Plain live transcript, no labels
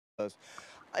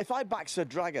If I back Sir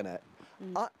Dragonet,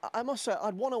 I must say,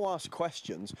 I'd want to ask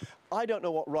questions. I don't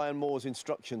know what Ryan Moore's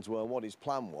instructions were and what his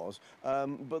plan was,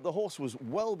 but the horse was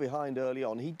well behind early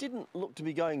on. He didn't look to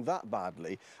be going that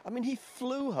badly. I mean, he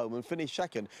flew home and finished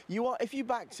second. If you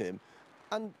backed him,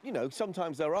 and, you know,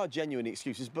 sometimes there are genuine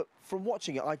excuses, but from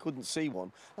watching it, I couldn't see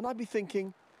one. And I'd be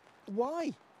thinking,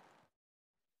 why?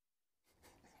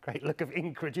 Great look of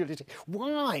incredulity.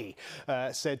 Why?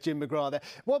 Said Jim McGrath there.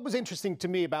 What was interesting to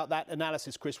me about that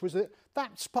analysis, Chris, was that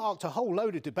that sparked a whole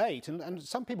load of debate, and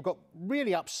some people got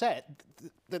really upset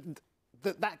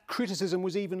that criticism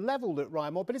was even levelled at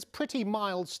Ryan Moore. But it's pretty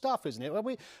mild stuff, isn't it?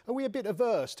 Are we a bit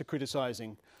averse to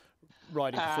criticising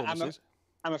riding performances?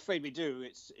 I'm afraid we do.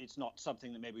 It's not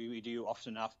something that maybe we do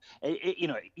often enough. You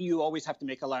know, you always have to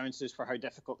make allowances for how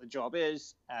difficult the job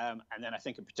is. And then I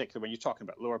think in particular, when you're talking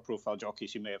about lower profile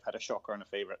jockeys who may have had a shocker on a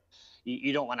favourite,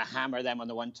 you don't want to hammer them on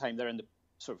the one time they're in the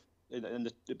sort of in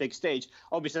the big stage.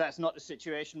 Obviously, that's not the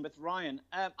situation with Ryan.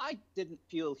 I didn't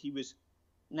feel he was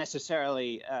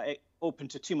necessarily open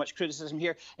to too much criticism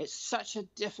here. It's such a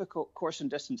difficult course and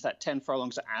distance, that 10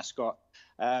 furlongs at Ascot,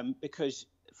 because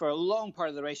for a long part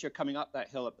of the race, you're coming up that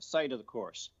hill at the side of the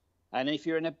course. And if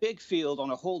you're in a big field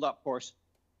on a hold-up course,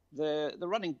 the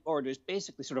running order is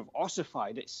basically sort of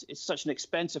ossified. It's such an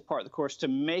expensive part of the course to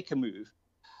make a move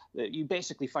that you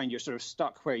basically find you're sort of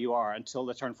stuck where you are until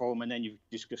they turn for home, and then you've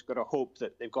just got to hope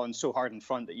that they've gone so hard in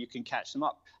front that you can catch them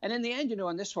up. And in the end, you know,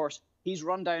 on this horse, he's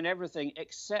run down everything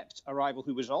except a rival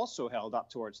who was also held up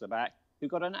towards the back, who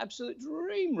got an absolute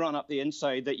dream run up the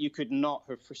inside that you could not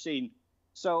have foreseen.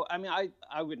 So, I mean,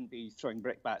 I wouldn't be throwing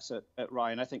brickbats at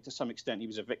Ryan. I think to some extent he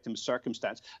was a victim of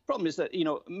circumstance. Problem is that, you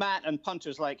know, Matt and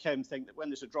punters like him think that when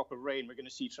there's a drop of rain, we're going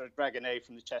to see Sir Dragonet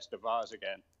from the Chester Vase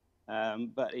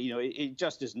again. But, you know, it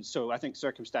just isn't so. I think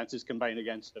circumstances combine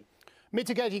against him.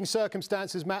 Mitigating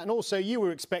circumstances, Matt, and also you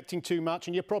were expecting too much,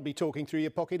 and you're probably talking through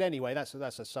your pocket anyway. That's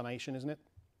a summation, isn't it?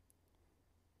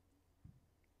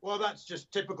 Well, that's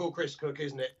just typical Chris Cook,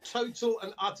 isn't it? Total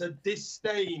and utter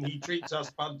disdain he treats us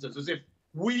punters, as if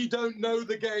we don't know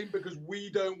the game because we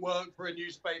don't work for a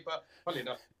newspaper. Funny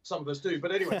enough, some of us do.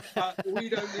 But anyway, we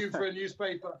don't work for a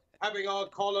newspaper, having our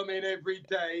column in every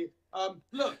day.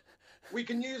 Look, we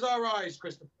can use our eyes,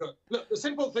 Christopher Cook. Look, the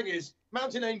simple thing is,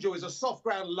 Mountain Angel is a soft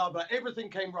ground lover. Everything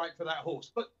came right for that horse.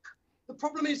 But the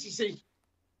problem is, you see,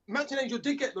 Mountain Angel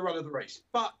did get the run of the race.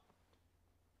 But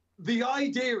the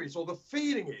idea is, or the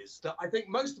feeling is, that I think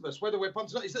most of us, whether we're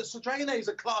punters or not, is that Sir Dragonet is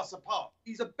a class apart.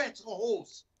 He's a better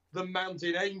horse than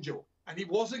Mountain Angel, and he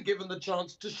wasn't given the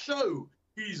chance to show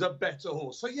he's a better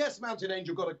horse. So yes, Mountain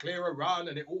Angel got a clearer run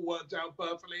and it all worked out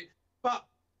perfectly, but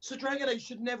Sir Dragonet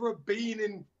should never have been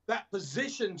in that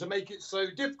position to make it so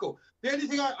difficult. The only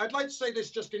thing I'd like to say this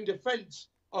just in defence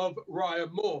of Ryan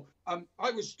Moore.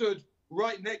 I was stood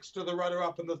right next to the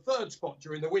runner-up in the third spot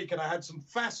during the week, and I had some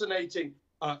fascinating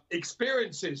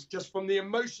experiences just from the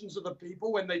emotions of the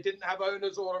people when they didn't have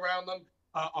owners all around them.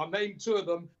 I'll name two of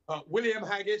them. William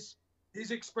Haggis,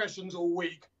 his expressions all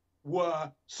week were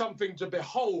something to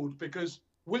behold, because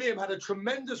William had a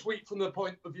tremendous week from the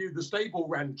point of view the stable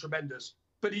ran tremendous,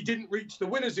 but he didn't reach the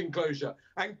winner's enclosure.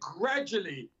 And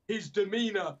gradually his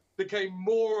demeanour became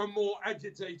more and more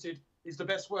agitated, is the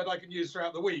best word I can use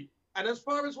throughout the week. And as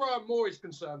far as Ryan Moore is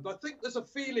concerned, I think there's a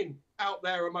feeling out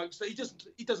there amongst that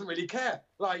he doesn't really care.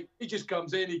 Like, he just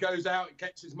comes in, he goes out, and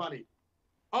gets his money.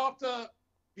 After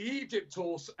the Egypt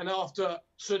horse and after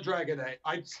Sir Dragonet,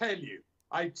 I tell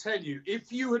you,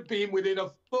 if you had been within a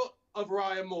foot of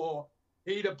Ryan Moore,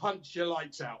 he'd have punched your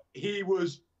lights out. He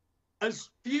was as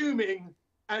fuming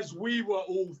as we were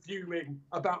all fuming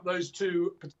about those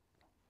two